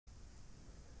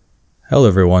Hello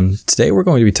everyone. Today we're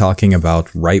going to be talking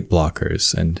about write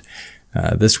blockers, and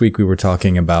this week we were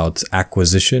talking about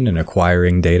acquisition and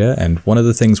acquiring data, and one of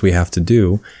the things we have to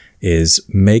do is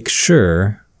make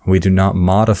sure we do not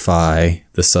modify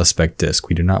the suspect disk.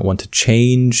 We do not want to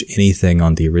change anything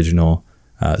on the original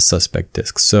suspect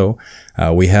disk. So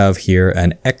we have here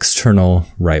an external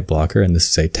write blocker, and this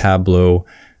is a Tableau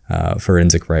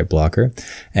forensic write blocker.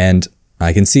 And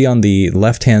I can see on the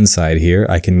left-hand side here,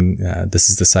 this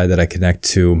is the side that I connect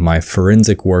to my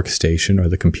forensic workstation, or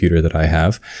the computer that I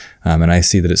have. And I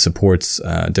see that it supports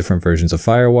different versions of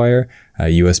FireWire,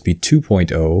 USB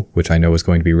 2.0, which I know is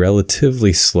going to be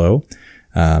relatively slow,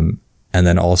 and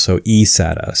then also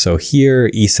eSATA. So here,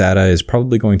 eSATA is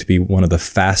probably going to be one of the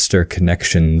faster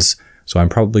connections. So I'm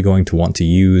probably going to want to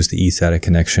use the eSATA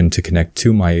connection to connect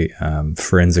to my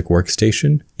forensic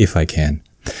workstation if I can.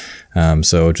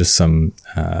 So just some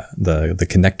the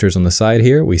connectors on the side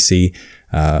here. We see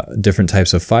different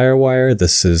types of FireWire.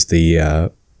 This is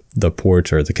the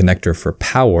port, or the connector for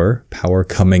power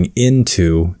coming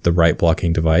into the write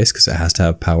blocking device, because it has to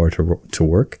have power to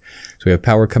work. So we have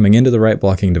power coming into the write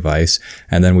blocking device,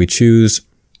 and then we choose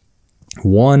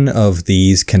one of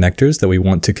these connectors that we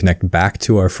want to connect back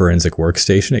to our forensic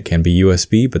workstation. It can be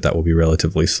USB, but that will be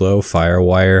relatively slow.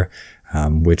 FireWire,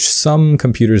 which some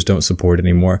computers don't support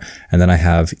anymore. And then I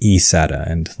have eSATA.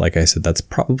 And like I said, that's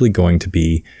probably going to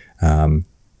be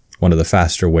one of the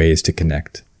faster ways to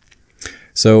connect.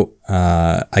 So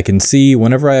I can see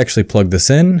whenever I actually plug this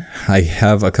in, I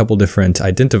have a couple different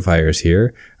identifiers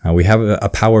here. We have a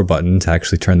power button to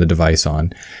actually turn the device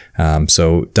on.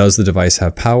 So does the device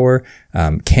have power?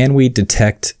 Can we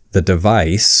detect the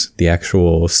device, the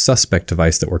actual suspect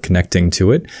device that we're connecting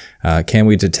to it? Can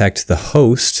we detect the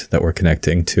host that we're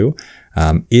connecting to?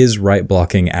 Is write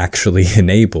blocking actually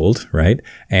enabled, right?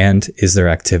 And is there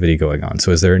activity going on?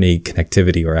 So is there any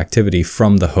connectivity or activity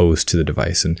from the host to the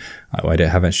device? And I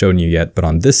haven't shown you yet, but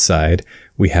on this side,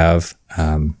 we have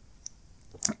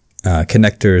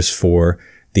connectors for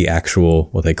the actual,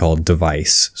 what they call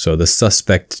device. So the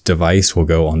suspect device will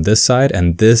go on this side,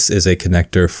 and this is a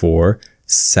connector for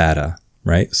SATA,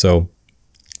 right? So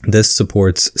this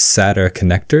supports SATA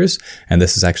connectors, and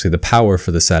this is actually the power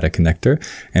for the SATA connector.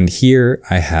 And here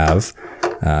I have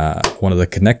one of the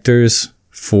connectors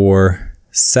for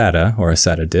SATA, or a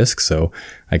SATA disk. So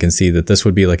I can see that this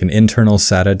would be like an internal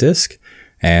SATA disk,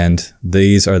 and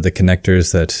these are the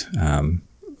connectors that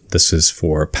this is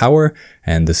for power,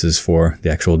 and this is for the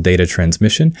actual data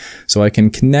transmission. So I can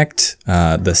connect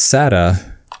the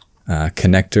SATA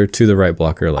connector to the write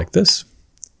blocker like this.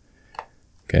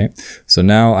 Okay, so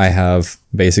now I have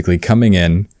basically coming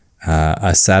in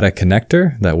a SATA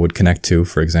connector that would connect to,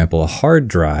 for example, a hard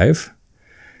drive.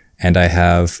 And I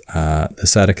have the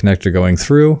SATA connector going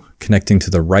through, connecting to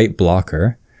the write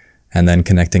blocker, and then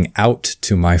connecting out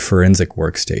to my forensic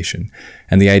workstation.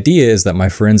 And the idea is that my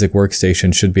forensic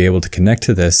workstation should be able to connect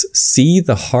to this, see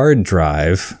the hard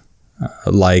drive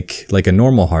like a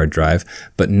normal hard drive,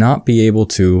 but not be able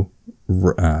to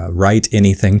write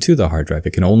anything to the hard drive.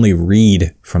 It can only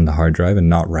read from the hard drive and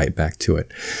not write back to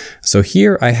it. So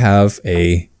here I have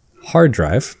a hard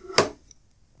drive,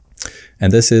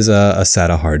 and this is a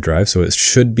SATA hard drive, so it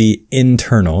should be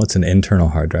internal. It's an internal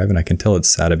hard drive, and I can tell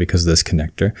it's SATA because of this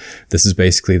connector. This is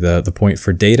basically the point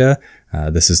for data.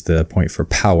 This is the point for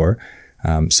power.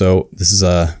 So this is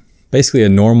basically a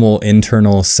normal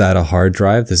internal SATA hard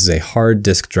drive. This is a hard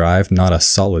disk drive, not a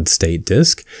solid state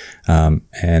disk.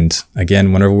 And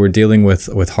again, whenever we're dealing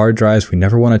with hard drives, we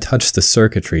never want to touch the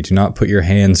circuitry. Do not put your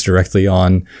hands directly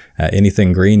on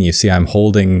anything green. You see I'm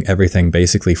holding everything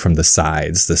basically from the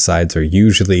sides. The sides are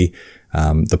usually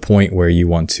the point where you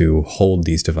want to hold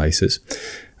these devices.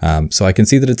 So I can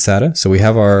see that it's SATA. So we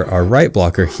have our write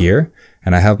blocker here,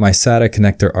 and I have my SATA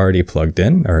connector already plugged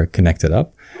in, or connected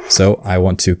up. So I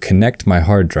want to connect my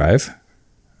hard drive.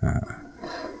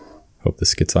 Hope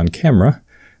this gets on camera.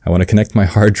 I want to connect my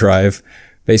hard drive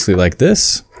basically like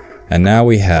this. And now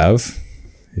we have,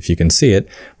 if you can see it,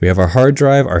 we have our hard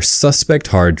drive, our suspect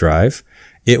hard drive.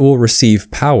 It will receive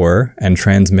power and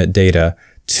transmit data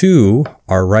to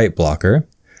our write blocker.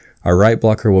 Our write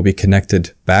blocker will be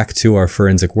connected back to our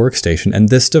forensic workstation, and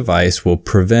this device will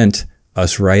prevent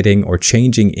us writing or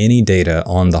changing any data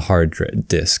on the hard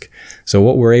disk. So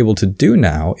what we're able to do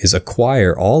now is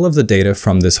acquire all of the data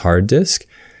from this hard disk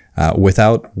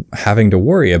without having to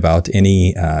worry about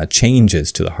any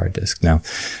changes to the hard disk. Now,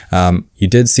 you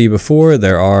did see before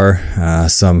there are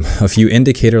a few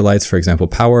indicator lights, for example,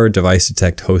 power, device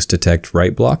detect, host detect,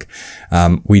 write block.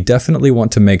 We definitely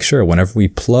want to make sure whenever we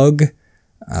plug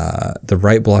the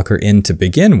write blocker in to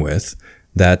begin with,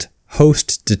 that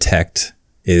host detect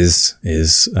is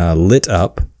lit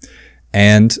up,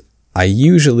 and I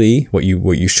usually, what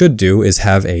you should do is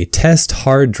have a test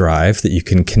hard drive that you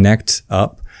can connect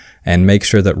up and make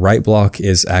sure that write block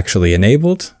is actually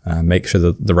enabled, make sure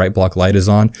that the write block light is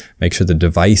on, make sure the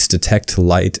device detect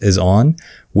light is on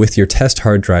with your test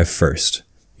hard drive first.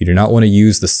 You do not want to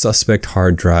use the suspect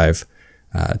hard drive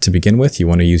to begin with. You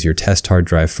want to use your test hard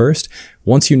drive first.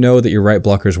 Once you know that your write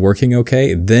blocker is working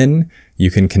okay, then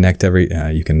you can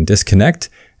you can disconnect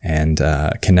and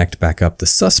connect back up the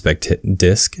suspect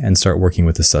disk and start working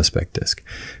with the suspect disk.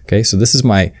 Okay, so this is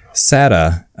my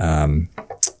SATA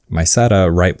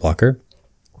write blocker.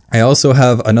 I also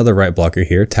have another write blocker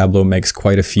here. Tableau makes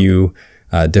quite a few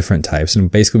different types, and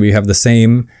basically we have the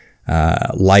same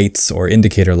lights or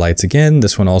indicator lights again.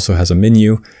 This one also has a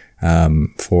menu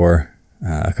for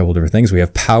a couple different things. We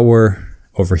have power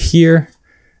over here,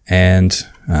 and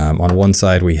on one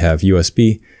side we have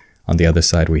USB. On the other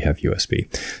side, we have USB.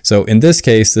 So in this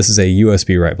case, this is a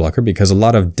USB write blocker because a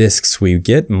lot of disks we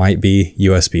get might be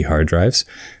USB hard drives.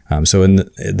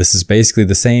 This is basically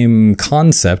the same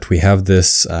concept. We have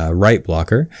this write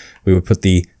blocker. We would put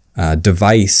the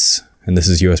device, and this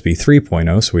is USB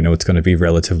 3.0, so we know it's going to be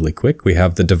relatively quick. We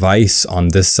have the device on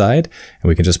this side, and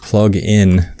we can just plug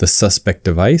in the suspect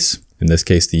device, in this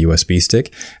case, the USB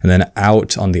stick, and then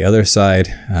out on the other side,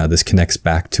 this connects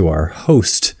back to our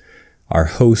host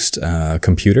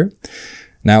computer.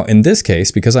 Now, in this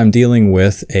case, because I'm dealing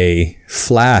with a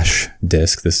flash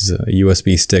disk, this is a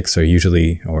USB sticks are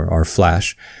usually, or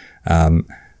flash, the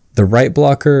write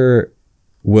blocker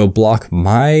will block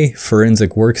my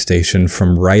forensic workstation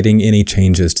from writing any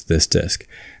changes to this disk.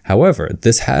 However,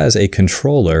 this has a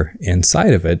controller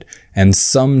inside of it, and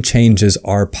some changes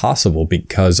are possible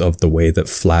because of the way that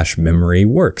flash memory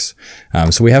works.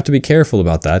 So we have to be careful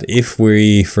about that. If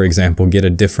we, for example, get a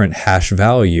different hash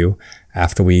value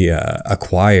after we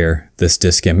acquire this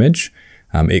disk image,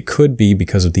 it could be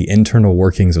because of the internal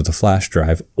workings of the flash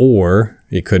drive, or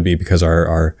it could be because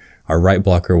our write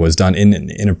blocker was done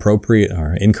inappropriate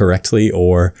or incorrectly,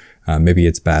 or maybe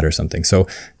it's bad or something. So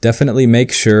definitely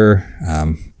make sure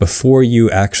before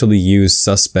you actually use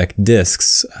suspect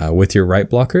disks with your write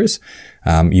blockers,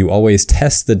 you always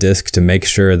test the disk to make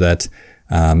sure that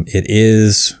it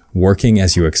is working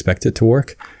as you expect it to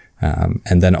work.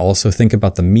 And then also think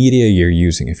about the media you're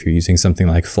using. If you're using something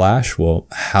like flash, well,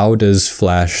 how does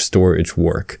flash storage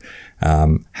work?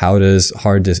 How do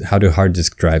hard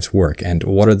disk drives work? And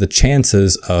what are the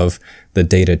chances of the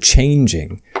data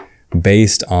changing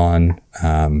based on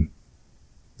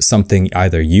something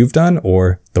either you've done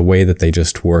or the way that they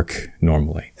just work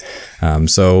normally?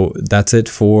 So that's it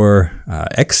for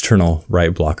external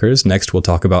write blockers. Next, we'll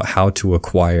talk about how to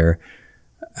acquire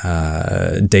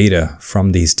data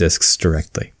from these disks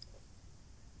directly.